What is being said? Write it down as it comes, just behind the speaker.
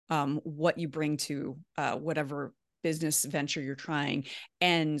what you bring to whatever business venture you're trying,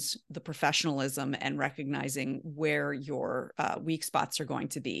 and the professionalism and recognizing where your weak spots are going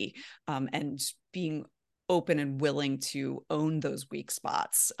to be, and being open and willing to own those weak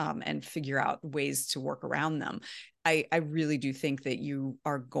spots, and figure out ways to work around them. I really do think that you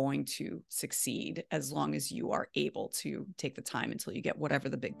are going to succeed as long as you are able to take the time until you get whatever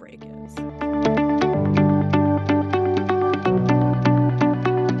the big break is.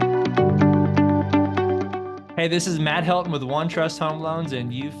 Hey, this is Matt Helton with One Trust Home Loans,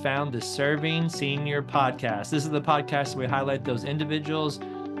 and you found the Serving Senior podcast. This is the podcast where we highlight those individuals,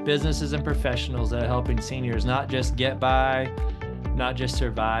 businesses, and professionals that are helping seniors not just get by, not just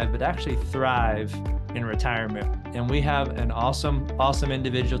survive, but actually thrive in retirement. And we have an awesome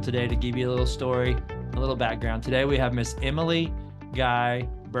individual today to give you a little story, a little background. Today we have Miss Emily Guy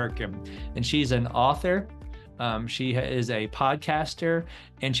Birken, and she's an author. She is a podcaster,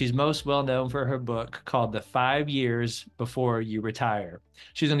 and she's most well known for her book called The 5 Years Before You Retire.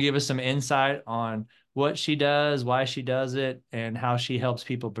 She's going to give us some insight on what she does, why she does it, and how she helps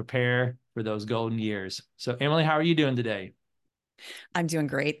people prepare for those golden years. So, Emily, how are you doing today? I'm doing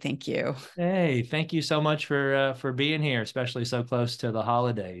great. Thank you. Hey, thank you so much for being here, especially so close to the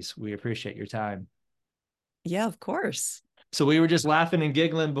holidays. We appreciate your time. Yeah, of course. So we were just laughing and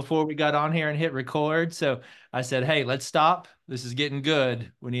giggling before we got on here and hit record. So I said, hey, let's stop. This is getting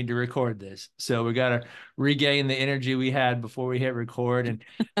good. We need to record this. So we got to regain the energy we had before we hit record.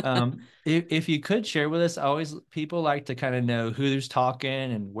 And if you could share with us, people like to kind of know who's talking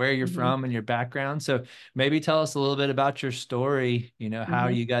and where you're from and your background. So maybe tell us a little bit about your story, how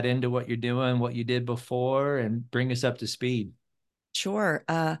you got into what you're doing, what you did before, and bring us up to speed. Sure.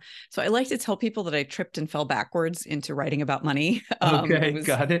 So I like to tell people that I tripped and fell backwards into writing about money. Okay, It was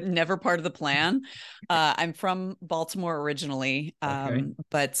got it. never part of the plan. I'm from Baltimore originally, Okay.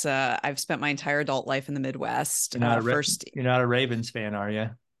 but I've spent my entire adult life in the Midwest. You're not a Ravens fan, are you?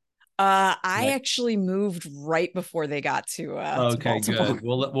 I actually moved right before they got to Okay, Baltimore. good.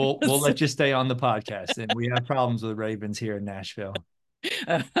 We'll let you stay on the podcast. And we have problems with Ravens here in Nashville.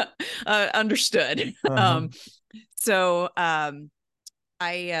 Understood. Uh-huh. So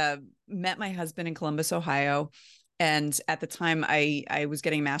I met my husband in Columbus, Ohio. And at the time, I was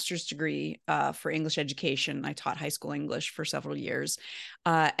getting a master's degree for English education. I taught high school English for several years.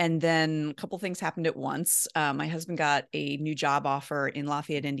 And then a couple things happened at once. My husband got a new job offer in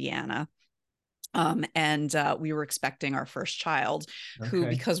Lafayette, Indiana. And we were expecting our first child, who, Okay.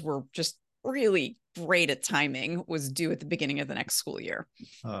 because we're just really great at timing, was due at the beginning of the next school year.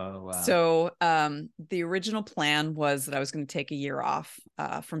 Oh, wow. So the original plan was that I was going to take a year off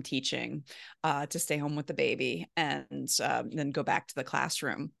from teaching to stay home with the baby, and then go back to the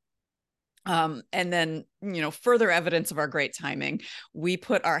classroom. And then, further evidence of our great timing, we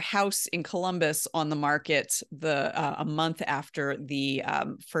put our house in Columbus on the market a month after the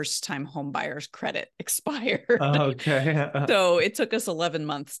first time home buyers credit expired. Okay. So it took us 11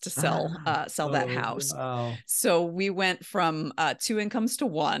 months to sell that Oh, house. wow. So we went from 2 incomes to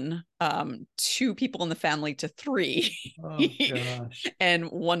 1, 2 people in the family to 3, Oh, gosh.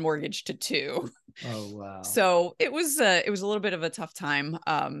 and 1 mortgage to 2. Oh, wow. So it was a little bit of a tough time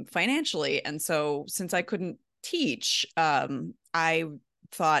financially. And so since I couldn't teach, I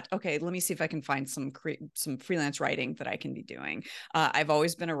thought, okay, let me see if I can find some freelance writing that I can be doing. I've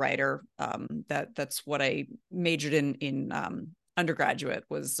always been a writer. That's what I majored in undergraduate.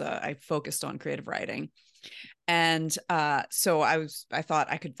 Was I focused on creative writing. And so I thought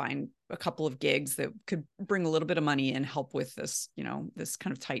I could find a couple of gigs that could bring a little bit of money and help with this, this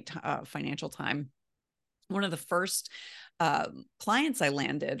kind of tight financial time. One of the first clients I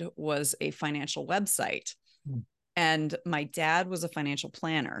landed was a financial website. And my dad was a financial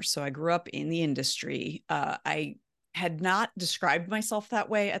planner. So I grew up in the industry. I had not described myself that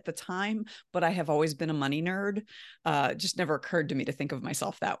way at the time, but I have always been a money nerd. Just never occurred to me to think of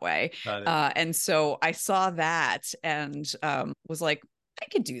myself that way. Got it. And so I saw that and was like, I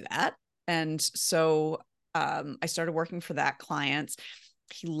could do that. And so I started working for that client.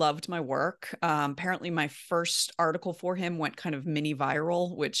 He loved my work. Apparently my first article for him went kind of mini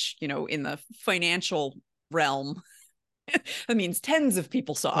viral, which, in the financial realm, that means tens of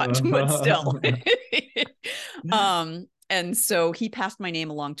people saw it, but still. And so he passed my name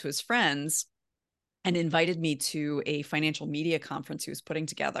along to his friends and invited me to a financial media conference he was putting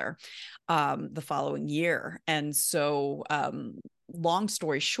together the following year. And so long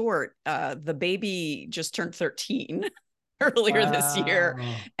story short, the baby just turned 13 earlier this year.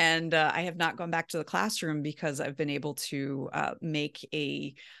 And I have not gone back to the classroom because I've been able to make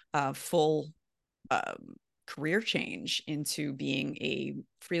a full career change into being a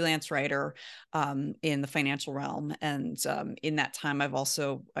freelance writer in the financial realm. And in that time,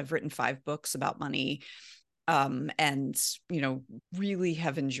 I've written 5 books about money, and really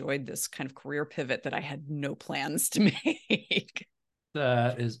have enjoyed this kind of career pivot that I had no plans to make.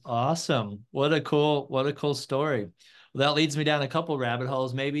 That is awesome. What a cool story. Well, that leads me down a couple rabbit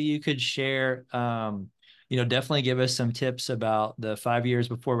holes. Maybe you could share, definitely give us some tips about the 5 years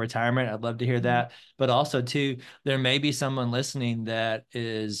before retirement. I'd love to hear that. But also, too, there may be someone listening that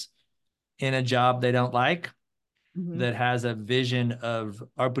is in a job they don't like, Mm-hmm. that has a vision of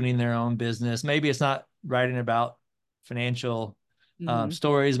opening their own business. Maybe it's not writing about financial Mm-hmm.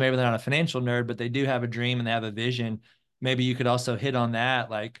 stories. Maybe they're not a financial nerd, but they do have a dream and they have a vision. Maybe you could also hit on that,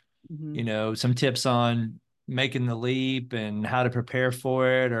 like, Mm-hmm. some tips on making the leap and how to prepare for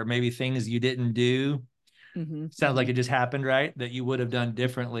it, or maybe things you didn't do. Mm-hmm. Sounds Mm-hmm. like it just happened, right? That you would have done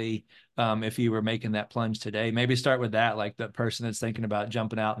differently if you were making that plunge today. Maybe start with that, like the person that's thinking about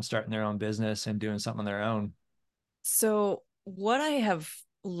jumping out and starting their own business and doing something on their own. So, what I have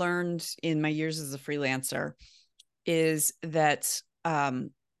learned in my years as a freelancer is that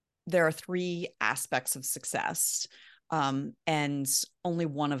there are 3 aspects of success. And only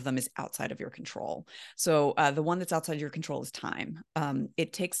one of them is outside of your control. So the one that's outside your control is time.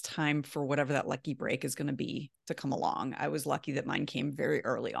 It takes time for whatever that lucky break is going to be to come along. I was lucky that mine came very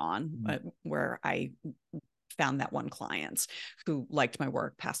early on, where I found that one client who liked my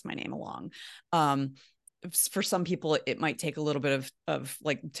work, passed my name along. For some people, it might take a little bit of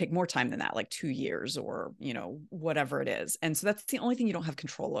like take more time than that, like 2 years or, whatever it is. And so that's the only thing you don't have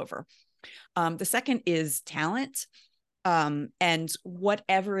control over. The second is talent, and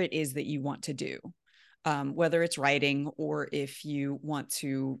whatever it is that you want to do. Whether it's writing or if you want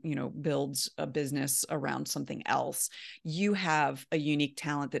to, build a business around something else, you have a unique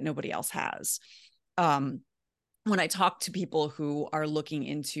talent that nobody else has. When I talk to people who are looking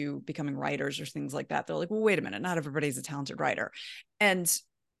into becoming writers or things like that, they're like, well, wait a minute, not everybody's a talented writer. And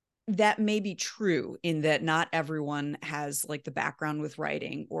that may be true in that not everyone has like the background with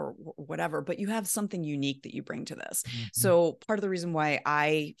writing or whatever, but you have something unique that you bring to this. Mm-hmm. So part of the reason why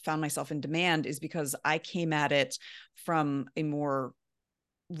I found myself in demand is because I came at it from a more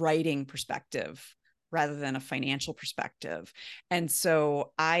writing perspective rather than a financial perspective. And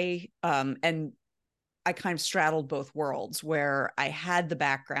so I kind of straddled both worlds where I had the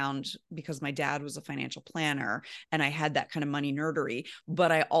background because my dad was a financial planner and I had that kind of money nerdery,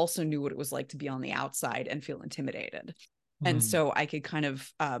 but I also knew what it was like to be on the outside and feel intimidated. And so I could kind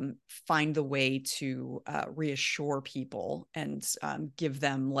of find the way to reassure people and give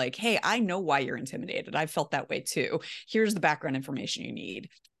them like, hey, I know why you're intimidated. I felt that way too. Here's the background information you need.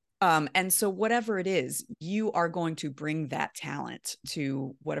 And so whatever it is, you are going to bring that talent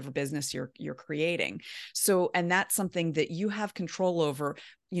to whatever business you're creating. So, and that's something that you have control over,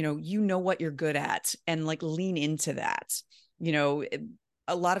 you know what you're good at and like lean into that.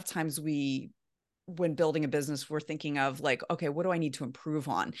 A lot of times when building a business, we're thinking of like, okay, what do I need to improve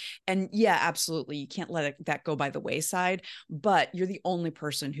on? And yeah, absolutely. You can't let that go by the wayside, but you're the only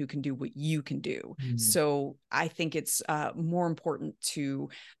person who can do what you can do. So I think it's more important to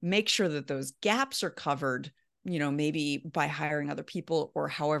make sure that those gaps are covered, maybe by hiring other people or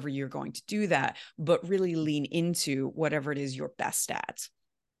however you're going to do that, but really lean into whatever it is you're best at.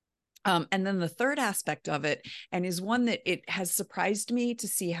 And then the third aspect of it, and is one that it has surprised me to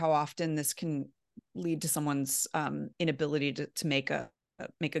see how often this can lead to someone's inability to make a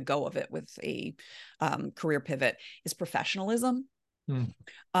go of it with a career pivot, is professionalism.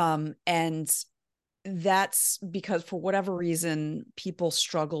 And that's because for whatever reason, people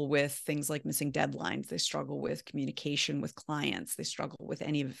struggle with things like missing deadlines. They struggle with communication with clients. They struggle with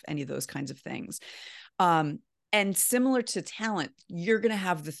any of those kinds of things. And similar to talent, you're going to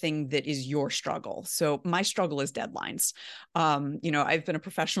have the thing that is your struggle. So my struggle is deadlines. I've been a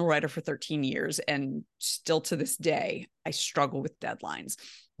professional writer for 13 years and still to this day, I struggle with deadlines.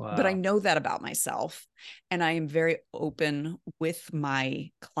 Wow. But I know that about myself. And I am very open with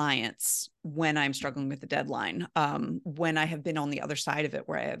my clients when I'm struggling with the deadline. When I have been on the other side of it,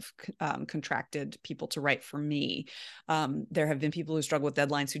 where I have contracted people to write for me, there have been people who struggle with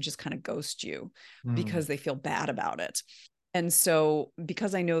deadlines who just kind of ghost you because they feel bad about it. And so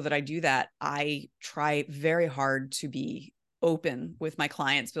because I know that I do that, I try very hard to be open with my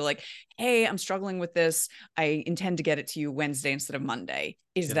clients, be like, hey, I'm struggling with this. I intend to get it to you Wednesday instead of Monday.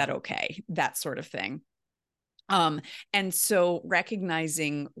 Is that okay? That sort of thing. Um, and so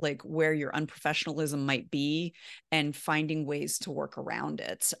recognizing like where your unprofessionalism might be and finding ways to work around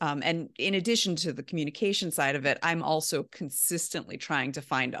it. And in addition to the communication side of it, I'm also consistently trying to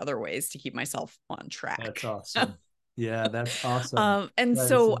find other ways to keep myself on That's track. awesome. Yeah, that's awesome. And That is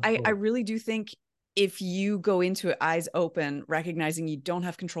so so I cool. really do think if you go into it eyes open, recognizing you don't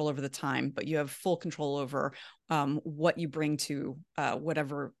have control over the time, but you have full control over what you bring to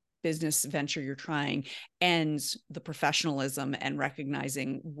whatever business venture you're trying, and the professionalism and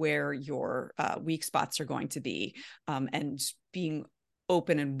recognizing where your weak spots are going to be, and being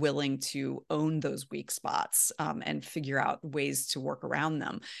open and willing to own those weak spots, and figure out ways to work around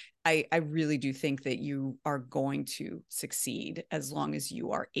them. I really do think that you are going to succeed as long as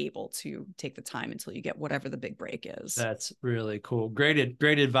you are able to take the time until you get whatever the big break is. That's really cool. Great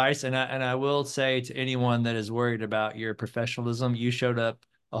advice. And I will say to anyone that is worried about your professionalism, you showed up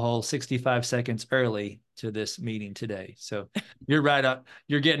a whole 65 seconds early to this meeting today. So you're right up.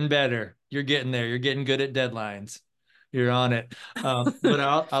 You're getting better. You're getting there. You're getting good at deadlines. You're on it. But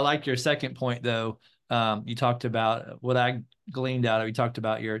I like your second point though. You talked about what I gleaned out of. You talked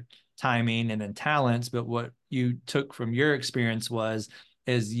about your timing and then talents, but what you took from your experience was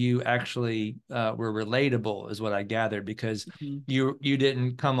is you actually were relatable, is what I gathered, because Mm-hmm. you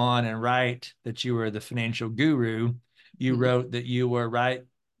didn't come on and write that you were the financial guru. You Mm-hmm. wrote that you were right.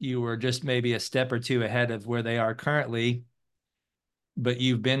 You were just maybe a step or two ahead of where they are currently, but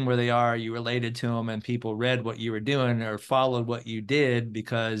you've been where they are, you related to them, and people read what you were doing or followed what you did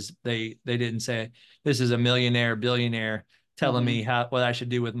because they didn't say, this is a millionaire, billionaire telling Mm-hmm. me what I should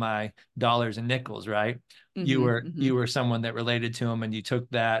do with my dollars and nickels, right? You Mm-hmm. were Mm-hmm. you were someone that related to them, and you took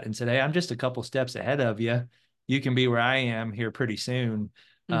that and said, hey, I'm just a couple steps ahead of you. You can be where I am here pretty soon.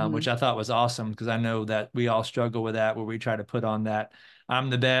 Mm-hmm. Which I thought was awesome, because I know that we all struggle with that, where we try to put on that I'm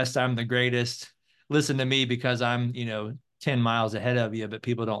the best, I'm the greatest, listen to me because I'm 10 miles ahead of you, but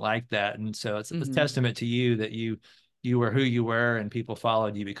people don't like that. And so it's a Mm-hmm. testament to you that you were who you were and people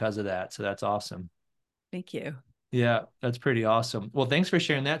followed you because of that. So that's awesome. Thank you. Yeah, that's pretty awesome. Well, thanks for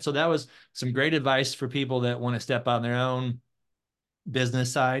sharing that. So that was some great advice for people that want to step on their own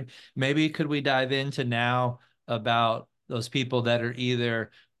business side. Maybe could we dive into now about those people that are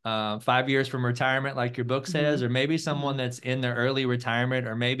either 5 years from retirement, like your book Mm-hmm. says, or maybe Mm-hmm. someone that's in their early retirement,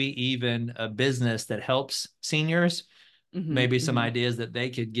 or maybe even a business that helps seniors, Mm-hmm. maybe some Mm-hmm. ideas that they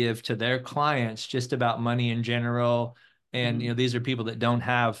could give to their clients just about money in general. And Mm-hmm. these are people that don't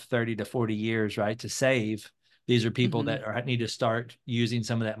have 30 to 40 years, right, to save. These are people Mm-hmm. that need to start using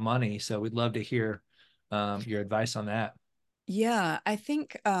some of that money. So we'd love to hear your advice on that. Yeah, I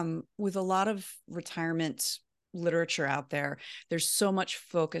think with a lot of retirement literature out there, there's so much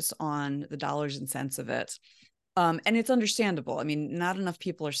focus on the dollars and cents of it. And it's understandable. I mean, not enough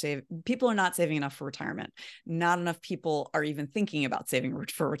people are people are not saving enough for retirement. Not enough people are even thinking about saving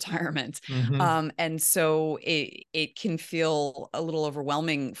for retirement. Mm-hmm. And so it can feel a little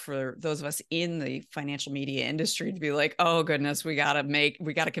overwhelming for those of us in the financial media industry to be like, oh goodness, we got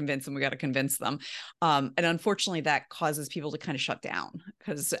to convince them, we got to convince them. And unfortunately, that causes people to kind of shut down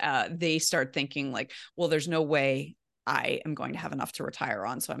because they start thinking like, well, there's no way I am going to have enough to retire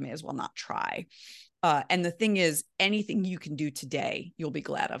on, so I may as well not try. And the thing is, anything you can do today, you'll be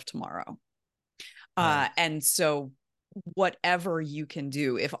glad of tomorrow. Nice. And so, whatever you can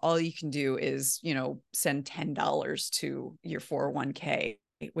do, if all you can do is, send $10 to your 401k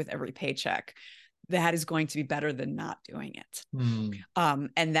with every paycheck, that is going to be better than not doing it. Mm,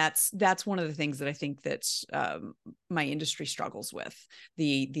 And that's one of the things that I think that my industry struggles with,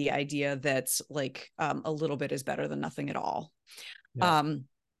 the idea that like a little bit is better than nothing at all. yeah. Um,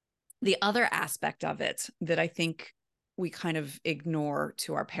 the other aspect of it that I think we kind of ignore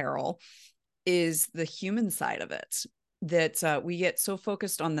to our peril is the human side of it, that we get so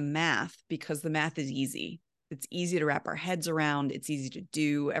focused on the math because the math is easy. It's easy to wrap our heads around. It's easy to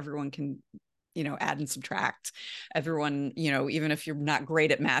do. Everyone can, add and subtract. Everyone, even if you're not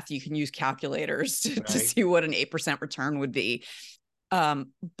great at math, you can use calculators to Right. see what an 8% return would be.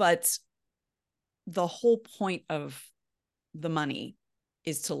 But the whole point of the money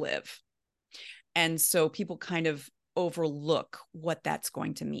is to live. And so people kind of overlook what that's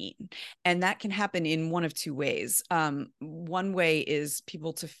going to mean. And that can happen in one of two ways. One way is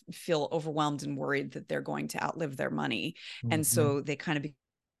people to feel overwhelmed and worried that they're going to outlive their money. And Mm-hmm. so they kind of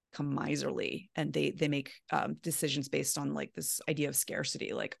become miserly, and they make decisions based on like this idea of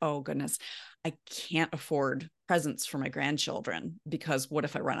scarcity, like, oh goodness, I can't afford presents for my grandchildren because what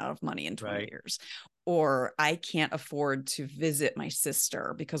if I run out of money in 20 Right. years? Or I can't afford to visit my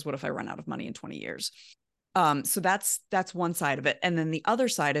sister because what if I run out of money in 20 years? So that's one side of it. And then the other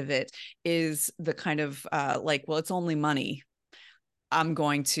side of it is the kind of like, well, it's only money. I'm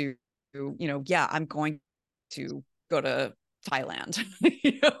going to, I'm going to go to Thailand.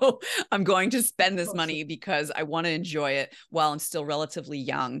 I'm going to spend this money because I want to enjoy it while I'm still relatively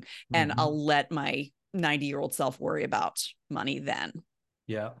young. And I'll let my 90-year-old self worry about money then.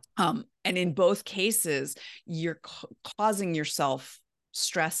 Yeah. And in both cases, you're causing yourself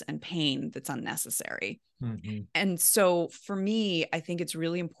stress and pain that's unnecessary. And so for me, I think it's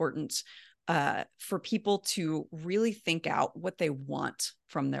really important for people to really think out what they want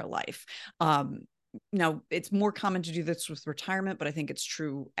from their life. Now, it's more common to do this with retirement, but I think it's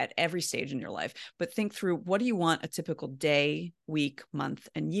true at every stage in your life. But think through, what do you want a typical day, week, month,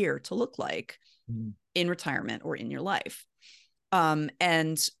 and year to look like in retirement or in your life? And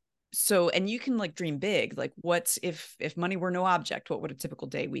you can like dream big, like what's if money were no object, what would a typical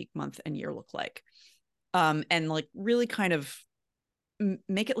day, week, month, and year look like? And like really kind of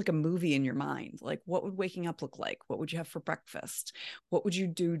make it like a movie in your mind. Like, what would waking up look like? What would you have for breakfast? What would you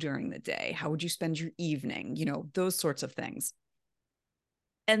do during the day? How would you spend your evening? Those sorts of things.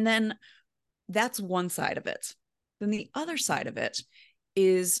 And then that's one side of it. Then the other side of it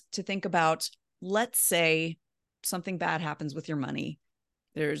is to think about, let's say something bad happens with your money.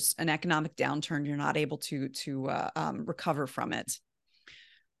 There's an economic downturn. You're not able to recover from it.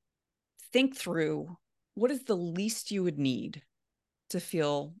 Think through, what is the least you would need to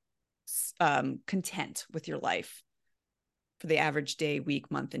feel content with your life for the average day, week,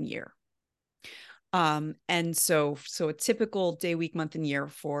 month, and year? And so a typical day, week, month, and year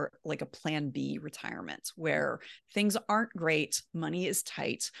for like a plan B retirement, where things aren't great, money is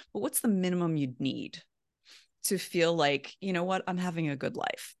tight, but what's the minimum you'd need to feel like, you know what, I'm having a good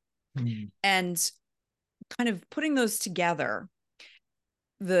life? And kind of putting those together,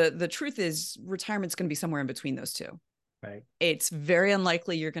 the truth is retirement's going to be somewhere in between those two. Right. It's very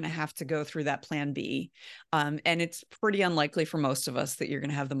unlikely you're going to have to go through that plan B. And it's pretty unlikely for most of us that you're going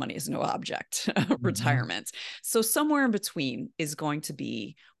to have the money as no object retirement. So somewhere in between is going to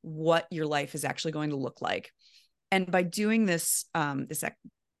be what your life is actually going to look like. And by doing this,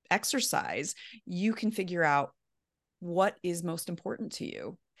 exercise, you can figure out what is most important to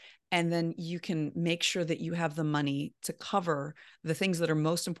you. And then you can make sure that you have the money to cover the things that are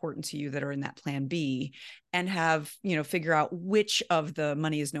most important to you that are in that plan B, and have, figure out which of the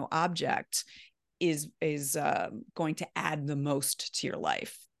money is no object is going to add the most to your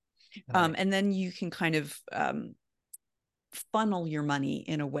life. Right. And then you can kind of funnel your money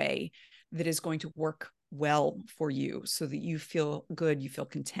in a way that is going to work well for you, so that you feel good, you feel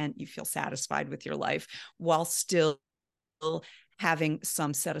content, you feel satisfied with your life, while still having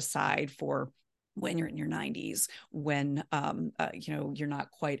some set aside for when you're in your 90s, when you're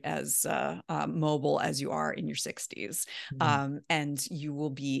not quite as mobile as you are in your 60s, and you will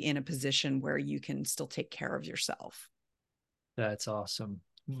be in a position where you can still take care of yourself. That's awesome.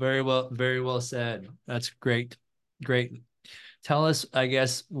 Very well said. That's great. Tell us, I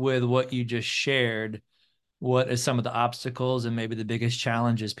guess, with what you just shared, what is some of the obstacles and maybe the biggest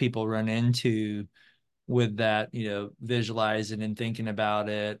challenges people run into with that, visualizing and thinking about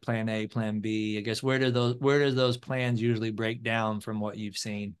it, plan A, plan B? I guess where do those plans usually break down from what you've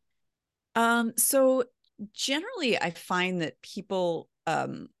seen? So generally I find that people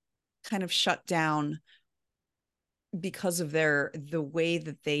kind of shut down because of the way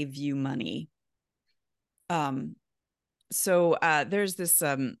that they view money. So there's this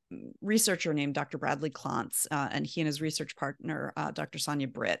researcher named Dr. Bradley Klontz, and he and his research partner, Dr. Sonia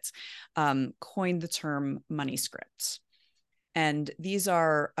Britt, coined the term money scripts. And these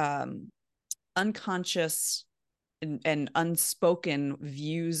are unconscious and unspoken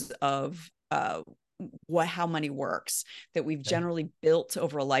views of how money works that we've generally built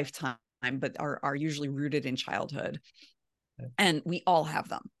over a lifetime, but are usually rooted in childhood. And we all have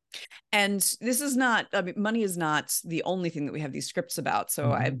them. And this is not, money is not the only thing that we have these scripts about.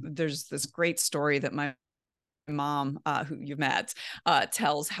 So there's this great story that my mom, who you've met,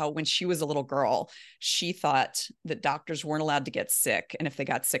 tells how when she was a little girl, she thought that doctors weren't allowed to get sick. And if they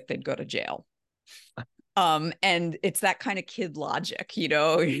got sick, they'd go to jail. And it's that kind of kid logic,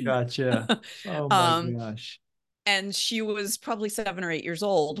 Gotcha. Oh my gosh. And she was probably 7 or 8 years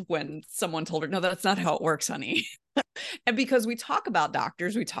old when someone told her, no, that's not how it works, honey. And because we talk about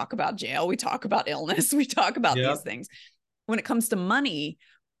doctors, we talk about jail, we talk about illness, we talk about these things. When it comes to money,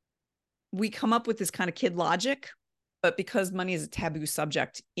 we come up with this kind of kid logic, but because money is a taboo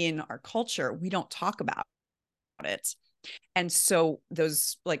subject in our culture, we don't talk about it. And so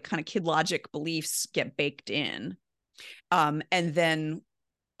those like kind of kid logic beliefs get baked in. And then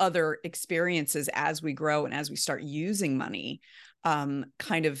other experiences as we grow and as we start using money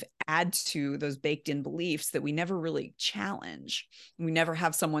kind of add to those baked in beliefs that we never really challenge. We never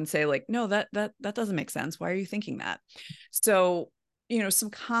have someone say like, no, that doesn't make sense. Why are you thinking that? So,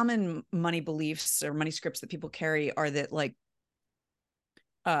 some common money beliefs or money scripts that people carry are that, like,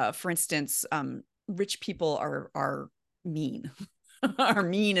 for instance, rich people are mean. Are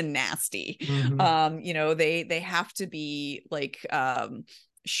mean and nasty. They have to be like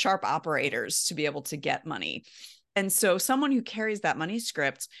sharp operators to be able to get money. And so someone who carries that money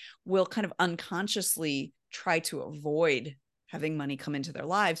script will kind of unconsciously try to avoid having money come into their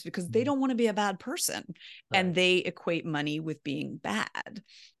lives because they don't want to be a bad person. Right. And they equate money with being bad.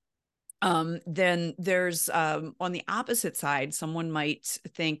 Then there's on the opposite side, someone might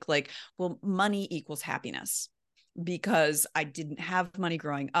think like, well, money equals happiness. Because I didn't have money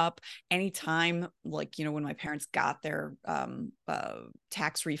growing up. Anytime, like, when my parents got their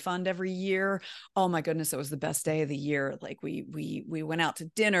tax refund every year, oh my goodness, it was the best day of the year. Like we went out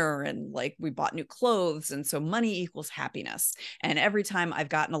to dinner and like we bought new clothes. And so money equals happiness. And every time I've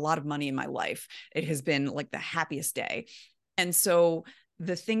gotten a lot of money in my life, it has been like the happiest day. And so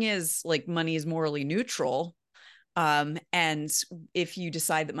the thing is, like, money is morally neutral. And if you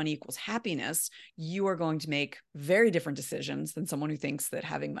decide that money equals happiness, you are going to make very different decisions than someone who thinks that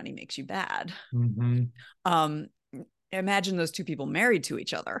having money makes you bad. Imagine those two people married to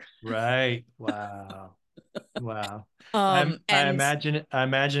each other. Right. Wow. Wow. I imagine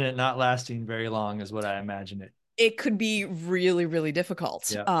it not lasting very long is what I imagine it. It could be really, really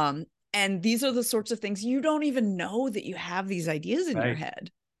difficult. Yeah. And these are the sorts of things you don't even know that you have these ideas in your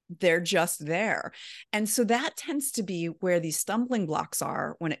head. They're just there. And so that tends to be where these stumbling blocks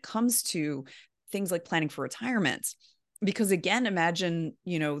are when it comes to things like planning for retirement. Because again, imagine,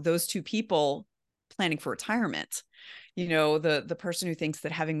 those two people planning for retirement. The person who thinks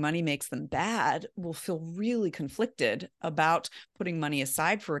that having money makes them bad will feel really conflicted about putting money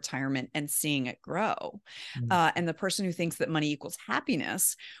aside for retirement and seeing it grow. And the person who thinks that money equals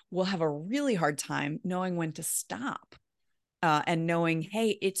happiness will have a really hard time knowing when to stop. And knowing,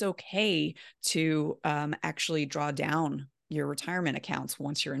 hey, it's okay to actually draw down your retirement accounts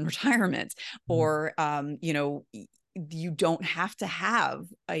once you're in retirement, or you don't have to have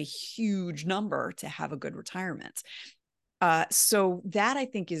a huge number to have a good retirement. So that, I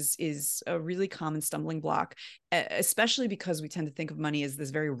think, is a really common stumbling block, especially because we tend to think of money as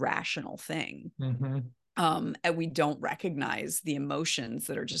this very rational thing. And we don't recognize the emotions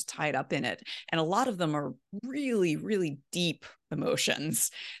that are just tied up in it. And a lot of them are really, really deep emotions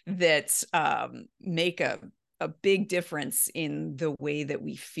that make a big difference in the way that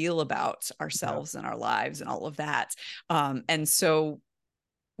we feel about ourselves and our lives and all of that. And so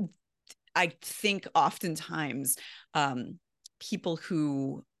I think oftentimes people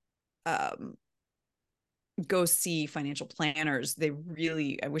who go see financial planners, I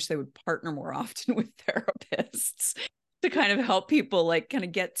wish they would partner more often with therapists to kind of help people like kind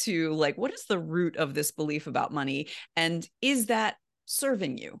of get to like, what is the root of this belief about money? And is that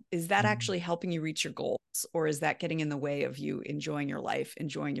serving you? Is that actually helping you reach your goals? Or is that getting in the way of you enjoying your life,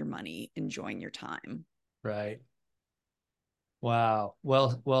 enjoying your money, enjoying your time? Right. Wow.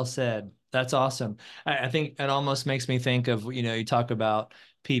 Well said. That's awesome. I think it almost makes me think of, you talk about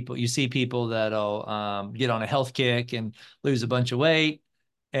people, you see people that'll get on a health kick and lose a bunch of weight.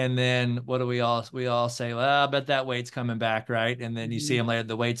 And then what do we all say? Well, I bet that weight's coming back, right? And then you see them later,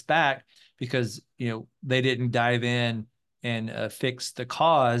 the weight's back because, they didn't dive in and fix the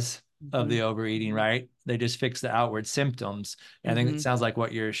cause of the overeating, right? They just fix the outward symptoms. I think it sounds like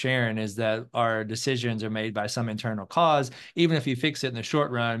what you're sharing is that our decisions are made by some internal cause. Even if you fix it in the short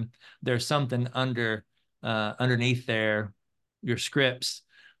run, there's something underneath there, your scripts,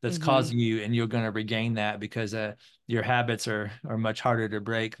 that's causing you, and you're going to regain that because your habits are much harder to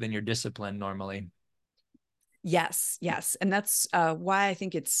break than your discipline normally. Yes. And that's why I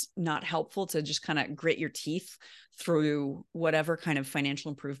think it's not helpful to just kind of grit your teeth through whatever kind of financial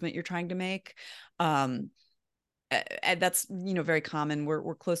improvement you're trying to make. And that's, very common.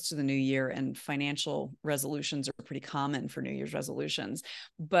 We're close to the new year, and financial resolutions are pretty common for New Year's resolutions.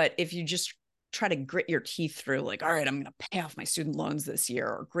 But if you just try to grit your teeth through like, all right, I'm going to pay off my student loans this year,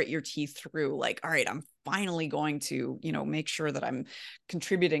 or grit your teeth through like, all right, I'm finally going to, make sure that I'm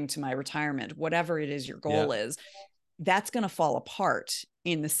contributing to my retirement, whatever it is your goal is, that's going to fall apart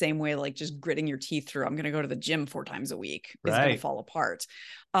in the same way, like just gritting your teeth through, I'm going to go to the gym 4 times a week is going to fall apart.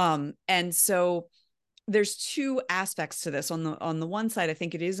 And so there's two aspects to this. On the one side, I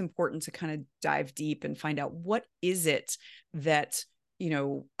think it is important to kind of dive deep and find out what is it that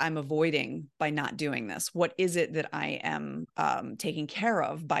I'm avoiding by not doing this? What is it that I am taking care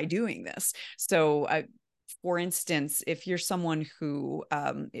of by doing this? So for instance, if you're someone who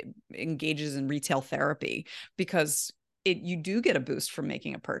engages in retail therapy, because you do get a boost from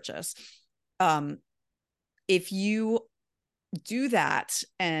making a purchase. If you do that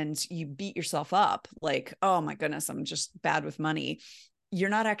and you beat yourself up, like, oh my goodness, I'm just bad with money, you're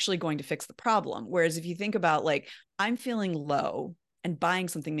not actually going to fix the problem. Whereas if you think about, like, I'm feeling low and buying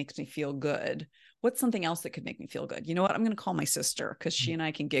something makes me feel good. What's something else that could make me feel good? You know what? I'm going to call my sister, because she and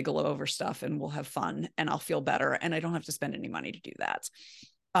I can giggle over stuff and we'll have fun and I'll feel better. And I don't have to spend any money to do that.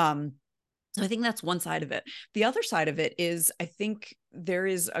 So I think that's one side of it. The other side of it is, I think there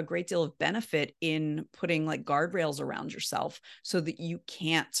is a great deal of benefit in putting like guardrails around yourself so that you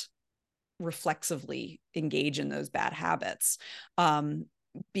can't reflexively engage in those bad habits.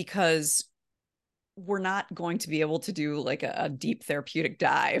 Because we're not going to be able to do like a deep therapeutic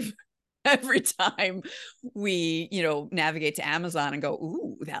dive every time we, navigate to Amazon and go,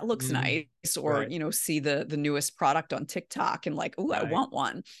 ooh, that looks nice, or, Right. see the newest product on TikTok and like, ooh, I Right. want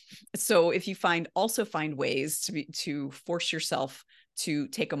one. So if you find ways to force yourself to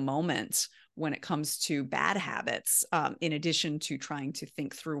take a moment when it comes to bad habits, in addition to trying to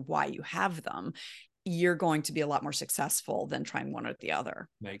think through why you have them, you're going to be a lot more successful than trying one or the other.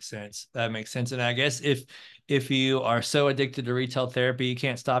 Makes sense. That makes sense. And I guess if you are so addicted to retail therapy, you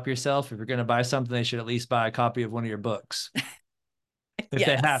can't stop yourself. If you're going to buy something, they should at least buy a copy of one of your books if they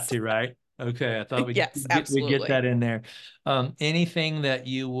have Yes. to, right? Okay, I thought Yes, we get absolutely. that in there. Anything that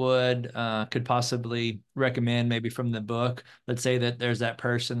you would could possibly recommend, maybe from the book? Let's say that there's that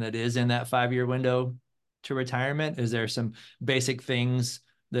person that is in that 5-year window to retirement. Is there some basic things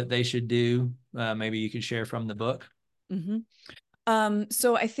that they should do? Maybe you could share from the book. Mm-hmm.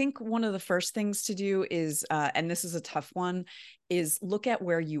 So I think one of the first things to do is, and this is a tough one, is look at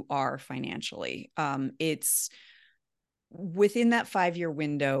where you are financially. It's within that 5-year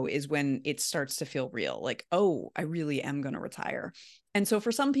window is when it starts to feel real, like, oh, I really am going to retire. And so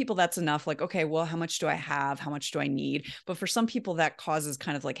for some people that's enough, like, okay, well, how much do I have, how much do I need? But for some people that causes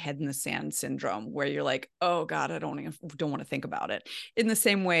kind of like head in the sand syndrome, where you're like, oh god, I don't want to think about it. In the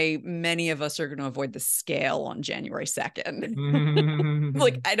same way, many of us are going to avoid the scale on January 2nd.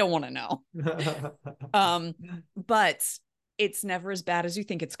 Like, I don't want to know. But it's never as bad as you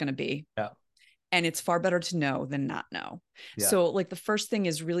think it's going to be, Yeah. and it's far better to know than not know. Yeah. So like the first thing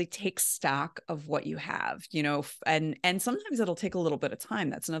is really take stock of what you have, and sometimes it'll take a little bit of time.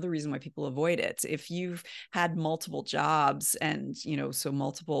 That's another reason why people avoid it. If you've had multiple jobs and, so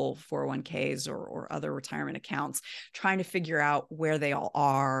multiple 401ks or other retirement accounts, trying to figure out where they all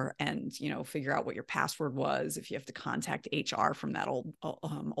are and, figure out what your password was, if you have to contact HR from that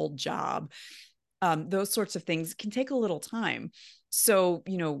old job, those sorts of things can take a little time. So,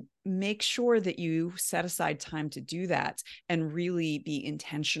 make sure that you set aside time to do that and really be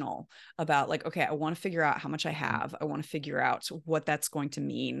intentional about, like, okay, I want to figure out how much I have. I want to figure out what that's going to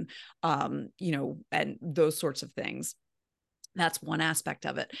mean, and those sorts of things. That's one aspect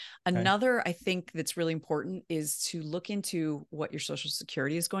of it. Okay. Another, I think, that's really important is to look into what your Social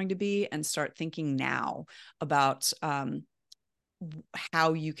Security is going to be and start thinking now about,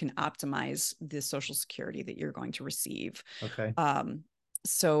 how you can optimize the Social Security that you're going to receive. Okay.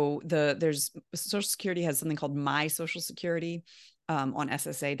 So there's Social Security has something called My Social Security, on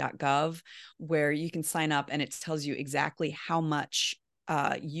SSA.gov, where you can sign up and it tells you exactly how much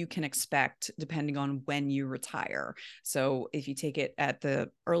you can expect depending on when you retire. So if you take it at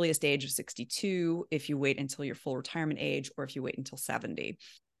the earliest age of 62, if you wait until your full retirement age, or if you wait until 70.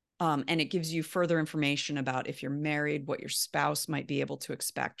 And it gives you further information about if you're married, what your spouse might be able to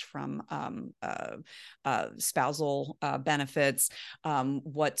expect from spousal benefits,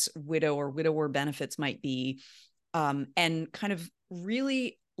 what widow or widower benefits might be, and kind of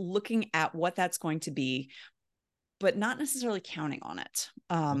really looking at what that's going to be, but not necessarily counting on it.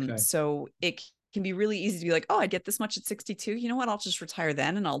 Okay. So it can be really easy to be like, oh, I get this much at 62. You know what? I'll just retire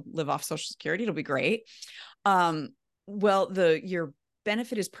then and I'll live off Social Security. It'll be great. Well, your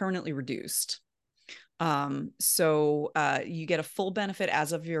benefit is permanently reduced. So you get a full benefit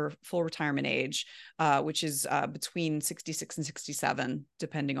as of your full retirement age, which is between 66 and 67,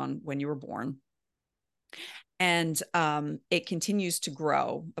 depending on when you were born. And it continues to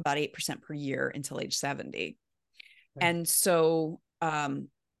grow about 8% per year until age 70. Okay. And so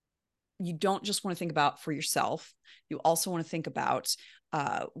you don't just want to think about for yourself. You also want to think about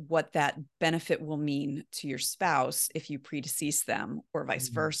what that benefit will mean to your spouse if you predecease them, or vice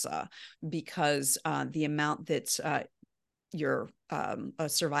versa, because the amount that your a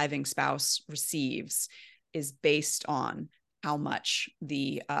surviving spouse receives is based on how much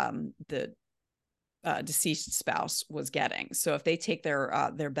the deceased spouse was getting. So if they take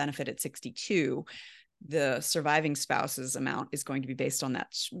their benefit at 62, the surviving spouse's amount is going to be based on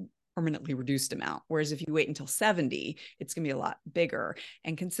that permanently reduced amount. Whereas if you wait until 70, it's going to be a lot bigger.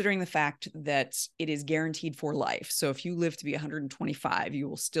 And considering the fact that it is guaranteed for life. So if you live to be 125, you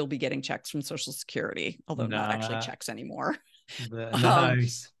will still be getting checks from Social Security, although not actually Nah, checks anymore. um,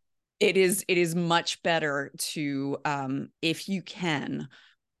 nice. it is much better to, if you can,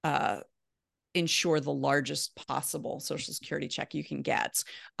 ensure the largest possible Social Security check you can get,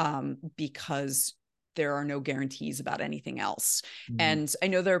 because there are no guarantees about anything else. Mm-hmm. And I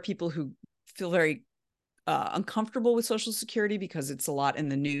know there are people who feel very uncomfortable with Social Security because it's a lot in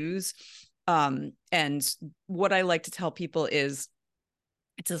the news. And what I like to tell people is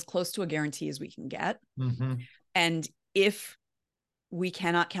it's as close to a guarantee as we can get. Mm-hmm. And if we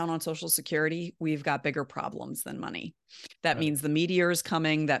cannot count on Social Security, we've got bigger problems than money. That Right. means the meteor is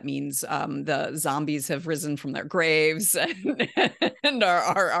coming. That means the zombies have risen from their graves and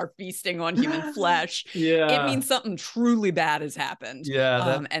are feasting on human flesh. It Yeah. means something truly bad has happened. Yeah,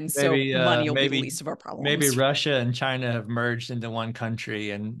 that And so maybe money will be the least of our maybe problems. Russia and China have merged into one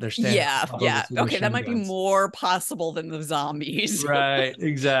country and they're standing Yeah, off over yeah. some Okay, that machine might be guns. more possible than the zombies, Right, but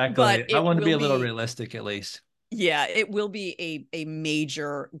exactly. I it want to be will a little be, realistic at least. yeah, it will be a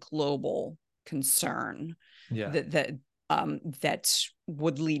major global concern Yeah, that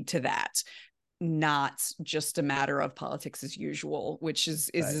would lead to that, not just a matter of politics as usual, which is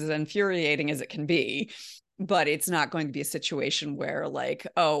right. as infuriating as it can be. But it's not going to be a situation where, like,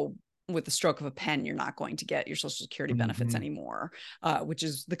 oh, with the stroke of a pen, you're not going to get your Social Security benefits Mm-hmm. anymore, which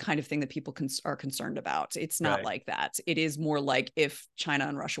is the kind of thing that people are concerned about. It's not Right. like that. It is more like if China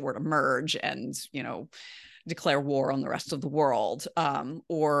and Russia were to merge and, declare war on the rest of the world,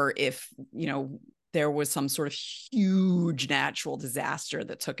 or if, there was some sort of huge natural disaster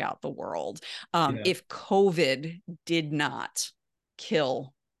that took out the world. Yeah. If COVID did not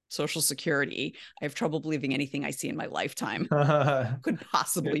kill Social Security, I have trouble believing anything I see in my lifetime could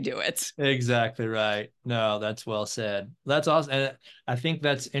possibly do it. Exactly right. No, that's well said. That's awesome. And I think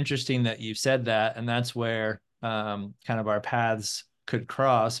that's interesting that you said that. And that's where kind of our paths could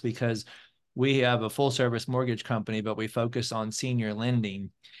cross because we have a full service mortgage company, but we focus on senior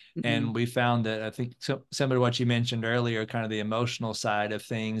lending. Mm-hmm. And we found that I think similar to what you mentioned earlier, kind of the emotional side of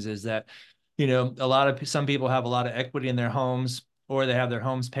things is that, some people have a lot of equity in their homes or they have their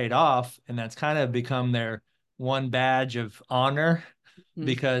homes paid off. And that's kind of become their one badge of honor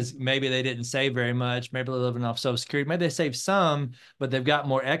because Mm-hmm. maybe they didn't save very much. Maybe they're living off Social Security. Maybe they save some, but they've got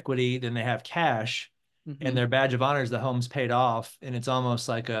more equity than they have cash. And Mm-hmm. their badge of honor is the home's paid off. And it's almost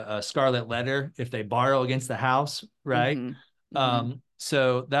like a scarlet letter if they borrow against the house, right? Mm-hmm. Mm-hmm.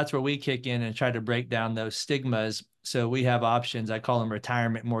 So that's where we kick in and try to break down those stigmas. So we have options. I call them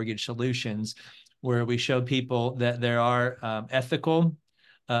retirement mortgage solutions, where we show people that there are ethical,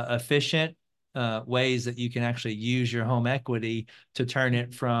 efficient ways that you can actually use your home equity to turn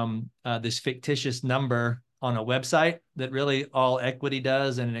it from this fictitious number on a website that really all equity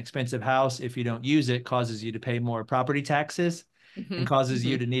does in an expensive house, if you don't use it, causes you to pay more property taxes and causes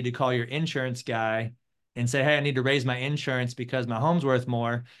you Mm-hmm. to need to call your insurance guy and say, hey, I need to raise my insurance because my home's worth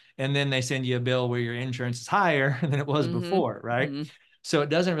more. And then they send you a bill where your insurance is higher than it was Mm-hmm. before, right? Mm-hmm. So it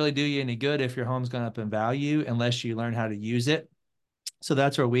doesn't really do you any good if your home's gone up in value unless you learn how to use it. So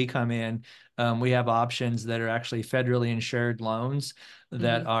that's where we come in. We have options that are actually federally insured loans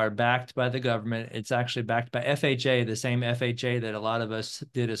that Mm-hmm. are backed by the government. It's actually backed by FHA, the same FHA that a lot of us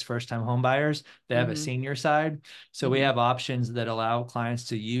did as first-time home buyers. They have a Mm-hmm. senior side. So we Mm-hmm. have options that allow clients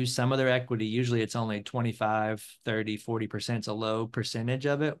to use some of their equity. Usually it's only 25, 30, 40%. It's a low percentage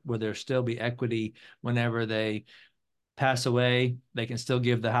of it where there'll still be equity whenever they pass away, they can still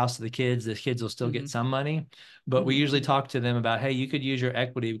give the house to the kids. The kids will still get Mm-hmm. some money. But we Mm-hmm. usually talk to them about, hey, you could use your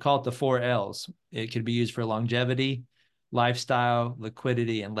equity. We call it the 4 L's. It could be used for longevity, lifestyle,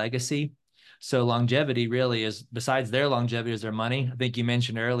 liquidity, and legacy. So longevity really is, besides their longevity, is their money. I think you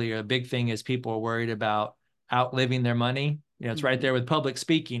mentioned earlier, a big thing is people are worried about outliving their money. It's right Mm-hmm. there with public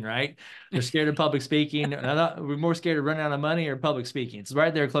speaking, right? They're scared of public speaking. We're more scared of running out of money or public speaking. It's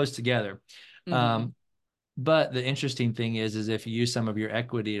right there close together. Mm-hmm. Um, but the interesting thing is if you use some of your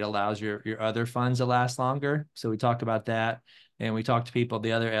equity, it allows your other funds to last longer. So we talk about that, and we talk to people.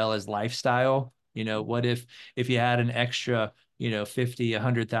 The other L is lifestyle. What if you had an extra, 50,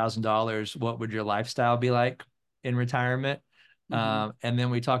 $100,000, what would your lifestyle be like in retirement? Mm-hmm. And then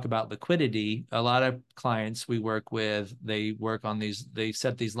we talk about liquidity. A lot of clients we work with, they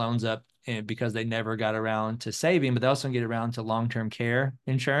set these loans up and because they never got around to saving, but they also get around to long-term care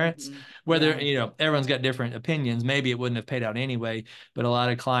insurance. Mm-hmm. Whether, Yeah. everyone's got different opinions. Maybe it wouldn't have paid out anyway, but a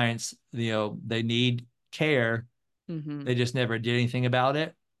lot of clients, they need care. Mm-hmm. They just never did anything about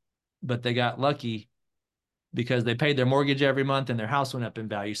it, but they got lucky because they paid their mortgage every month and their house went up in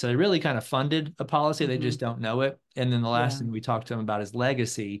value. So they really kind of funded a policy. They Mm-hmm. just don't know it. And then the last Yeah. thing we talked to them about is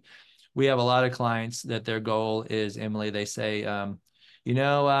legacy. We have a lot of clients that their goal is, Emily, they say, I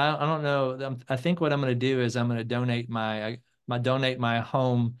don't know. I think what I'm going to do is I'm going to donate my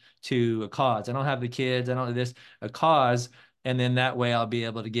home to a cause. I don't have the kids. I don't do this, a cause. And then that way I'll be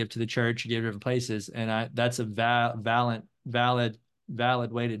able to give to the church, give different places. And that's a valid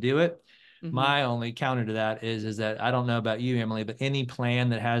way to do it. Mm-hmm. My only counter to that is that I don't know about you, Emily, but any plan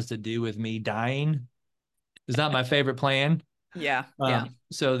that has to do with me dying is not my favorite plan. Yeah. Yeah.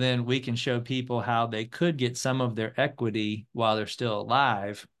 So then we can show people how they could get some of their equity while they're still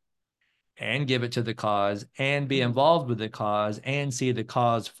alive and give it to the cause and be Mm-hmm. involved with the cause and see the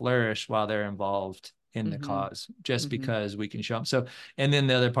cause flourish while they're involved in the Mm-hmm. cause, just Mm-hmm. because we can show them. So, and then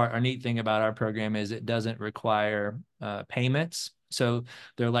the other part, our neat thing about our program is it doesn't require payments. So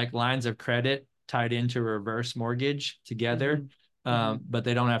they're like lines of credit tied into a reverse mortgage together. Mm-hmm. Mm-hmm. But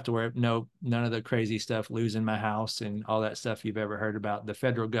they don't have to worry, none of the crazy stuff, losing my house and all that stuff you've ever heard about. The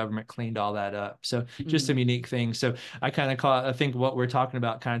federal government cleaned all that up. So just Mm-hmm. some unique things. So I think what we're talking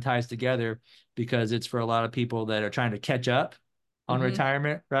about kind of ties together because it's for a lot of people that are trying to catch up on Mm-hmm.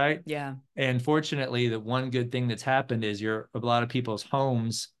 retirement, right? Yeah. And fortunately, the one good thing that's happened is a lot of people's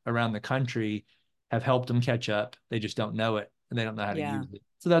homes around the country have helped them catch up. They just don't know it and they don't know how to Yeah. use it.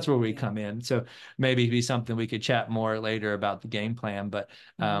 So that's where we Yeah. come in. So maybe it'd be something we could chat more later about the game plan. But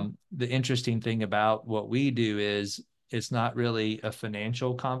Mm-hmm. the interesting thing about what we do is it's not really a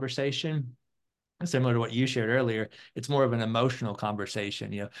financial conversation, similar to what you shared earlier. It's more of an emotional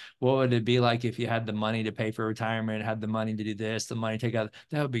conversation. What would it be like if you had the money to pay for retirement, had the money to do this, the money to take out?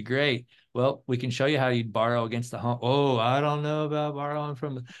 That would be great. Well, we can show you how you'd borrow against the home. Oh, I don't know about borrowing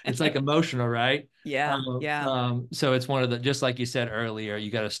from. It's like emotional, right? Yeah. Yeah. So it's one of the, just like you said earlier,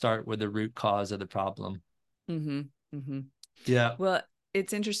 you got to start with the root cause of the problem. Mm-hmm. Mm-hmm. Yeah. Well,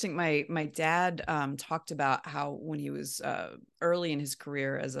 it's interesting. My dad talked about how when he was early in his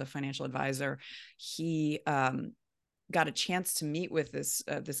career as a financial advisor, he got a chance to meet with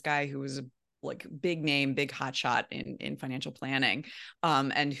this guy who was a like big name, big hotshot in financial planning,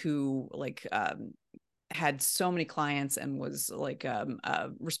 and who had so many clients and was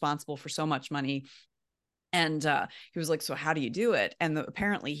responsible for so much money. And he was like, so how do you do it? And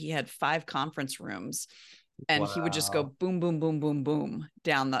apparently he had 5 conference rooms and he would just go Wow. boom, boom, boom, boom, boom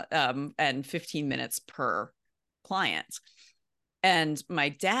down the and 15 minutes per client. And my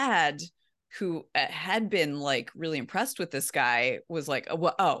dad, who had been like really impressed with this guy, was like,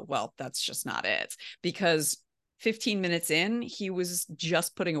 well, that's just not it. Because 15 minutes in, he was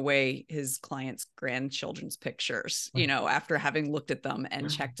just putting away his clients' grandchildren's pictures, after having looked at them and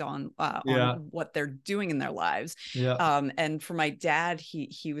checked on Yeah. what they're doing in their lives. Yeah. And for my dad,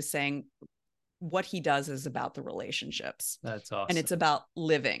 he was saying what he does is about the relationships That's and it's awesome. about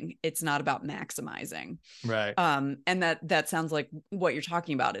living. It's not about maximizing. Right. And that sounds like what you're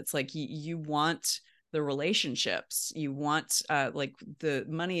talking about. It's like you want the relationships, you want like the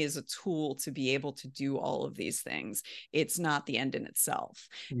money is a tool to be able to do all of these things. It's not the end in itself.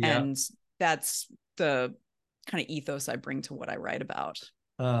 Yeah. And that's the kind of ethos I bring to what I write about.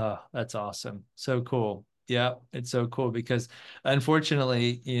 Oh, that's awesome. So cool. Yeah, it's so cool because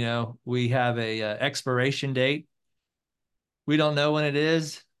unfortunately, we have a expiration date. We don't know when it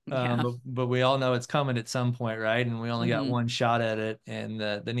is, Yeah. but we all know it's coming at some point, right? And we only got Mm-hmm. one shot at it. And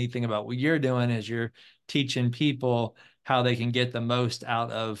the neat thing about what you're doing is you're teaching people how they can get the most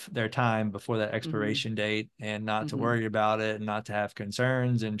out of their time before that Mm-hmm. expiration date and not to Mm-hmm. worry about it and not to have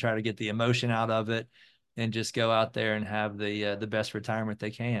concerns and try to get the emotion out of it and just go out there and have the best retirement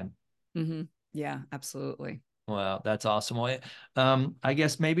they can. Mm-hmm. Yeah, absolutely. Well, that's awesome. Well, I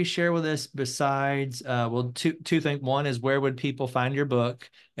guess maybe share with us besides, two things. One is where would people find your book?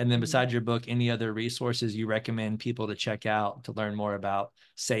 And then Mm-hmm. besides your book, any other resources you recommend people to check out to learn more about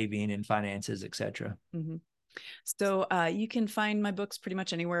saving and finances, et cetera? Mm-hmm. So you can find my books pretty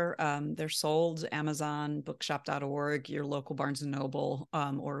much anywhere. They're sold, Amazon, bookshop.org, your local Barnes and Noble,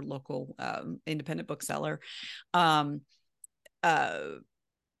 or local independent bookseller. Um, uh,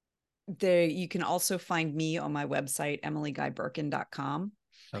 you can also find me on my website, emilyguybirken.com.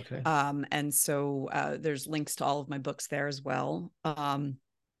 Okay. And so there's links to all of my books there as well.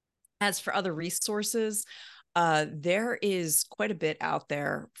 As for other resources, There is quite a bit out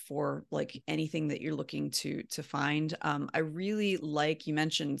there for like anything that you're looking to find. I really like, you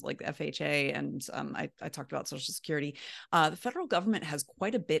mentioned like the FHA, and I talked about Social Security. The federal government has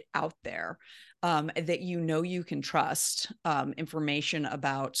quite a bit out there that you can trust. Information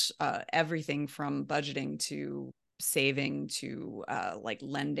about everything from budgeting to saving to like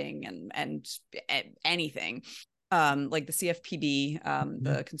lending and anything. Like the CFPB,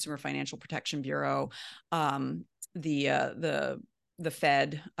 the Consumer Financial Protection Bureau, um, the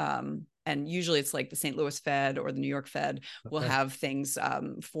Fed, and usually it's like the St. Louis Fed or the New York Fed will have things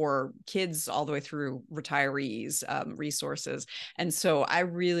for kids all the way through retirees, resources. And so I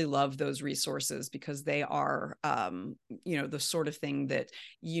really love those resources because they are, the sort of thing that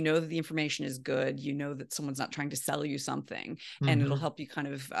that the information is good, that someone's not trying to sell you something, and it'll help you kind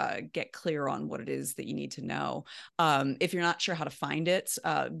of get clear on what it is that you need to know. If you're not sure how to find it,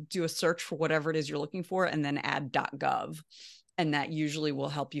 do a search for whatever it is you're looking for and then add .gov. And that usually will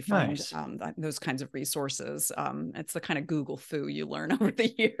help you find Nice. Those kinds of resources. It's the kind of Google foo you learn over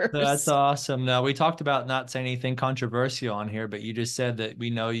the years. That's awesome. Now, we talked about not saying anything controversial on here, but you just said that we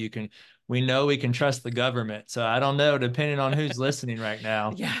know we can trust the government. So I don't know, depending on who's listening right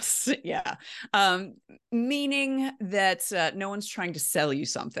now. Yes. Yeah. Meaning that no one's trying to sell you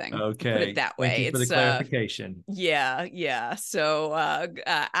something. Okay. Put it that way. Thank you for the clarification. Yeah. Yeah. So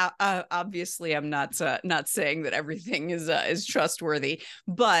obviously I'm not saying that everything is trustworthy,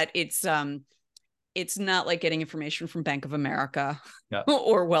 but it's not like getting information from Bank of America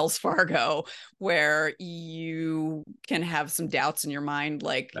or Wells Fargo, where you can have some doubts in your mind.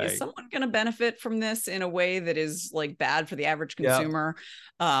 Like, is someone going to benefit from this in a way that is like bad for the average consumer?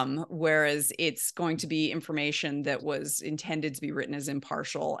 Whereas it's going to be information that was intended to be written as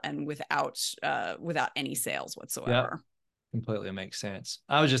impartial and without any sales whatsoever. Completely makes sense.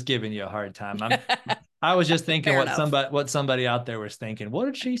 I was just giving you a hard time. I was just thinking what somebody out there was thinking. What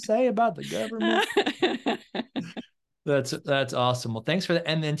did she say about the government? That's awesome. Well, thanks for that.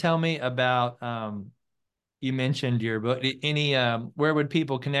 And then tell me about you mentioned your book. Any where would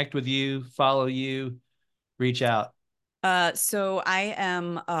people connect with you, follow you, reach out? So I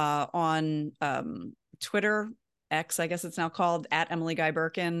am on Twitter, X, I guess it's now called, at Emily Guy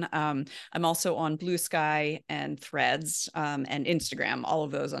Birken. I'm also on Blue Sky and Threads, and Instagram, all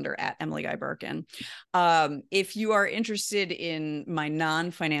of those under at Emily Guy Birken. If you are interested in my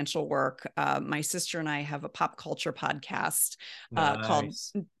non-financial work, my sister and I have a pop culture podcast called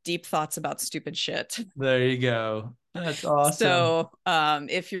Deep Thoughts About Stupid Shit. There you go. That's awesome. So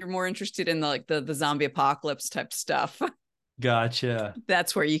if you're more interested in the zombie apocalypse type stuff, gotcha,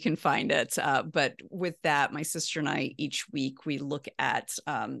 that's where you can find it. But with that, my sister and I, each week, we look at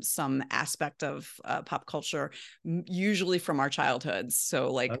some aspect of pop culture, usually from our childhoods.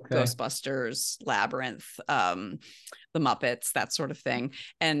 So like Ghostbusters, Labyrinth, The Muppets, that sort of thing.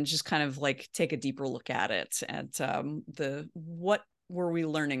 And just kind of like take a deeper look at it, and what were we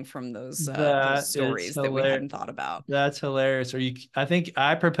learning from those stories that we hadn't thought about? That's hilarious. I think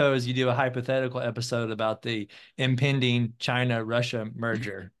I propose you do a hypothetical episode about the impending China-Russia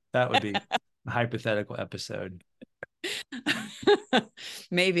merger. That would be a hypothetical episode.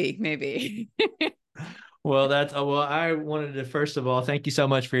 Maybe. Well, I wanted to, first of all, thank you so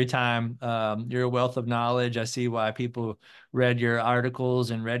much for your time. You're a wealth of knowledge. I see why people read your articles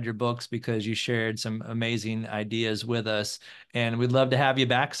and read your books, because you shared some amazing ideas with us, and we'd love to have you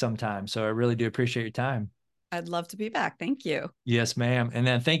back sometime. So I really do appreciate your time. I'd love to be back. Thank you. Yes, ma'am. And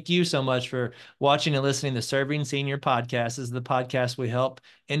then thank you so much for watching and listening to Serving Senior Podcast. This is the podcast we help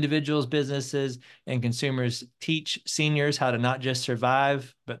individuals, businesses, and consumers teach seniors how to not just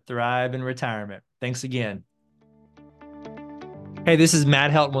survive, but thrive in retirement. Thanks again. Hey, this is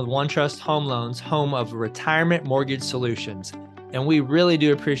Matt Helton with OneTrust Home Loans, home of retirement mortgage solutions. And we really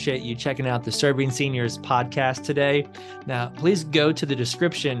do appreciate you checking out the Serving Seniors podcast today. Now, please go to the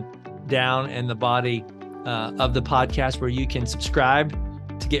description down in the body of the podcast where you can subscribe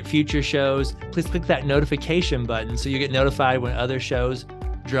to get future shows. Please click that notification button so you get notified when other shows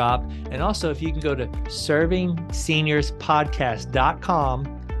drop. And also, if you can go to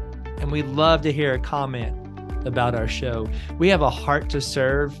servingseniourspodcast.com, and we'd love to hear a comment about our show. We have a heart to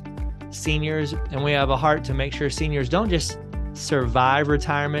serve seniors, and we have a heart to make sure seniors don't just survive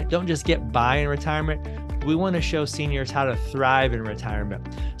retirement, don't just get by in retirement. We want to show seniors how to thrive in retirement.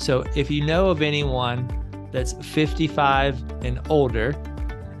 So if you know of anyone that's 55 and older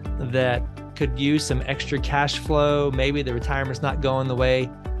that could use some extra cash flow, maybe the retirement's not going the way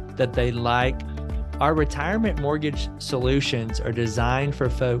that they like, our retirement mortgage solutions are designed for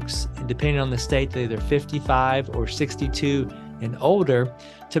folks, depending on the state, they're either 55 or 62 and older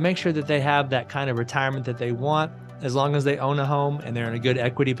to make sure that they have that kind of retirement that they want. As long as they own a home and they're in a good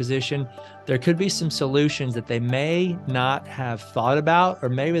equity position, there could be some solutions that they may not have thought about, or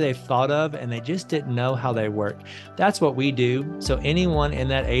maybe they've thought of and they just didn't know how they work. That's what we do. So anyone in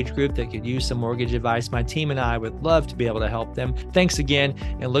that age group that could use some mortgage advice, my team and I would love to be able to help them. Thanks again,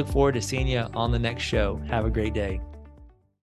 and look forward to seeing you on the next show. Have a great day.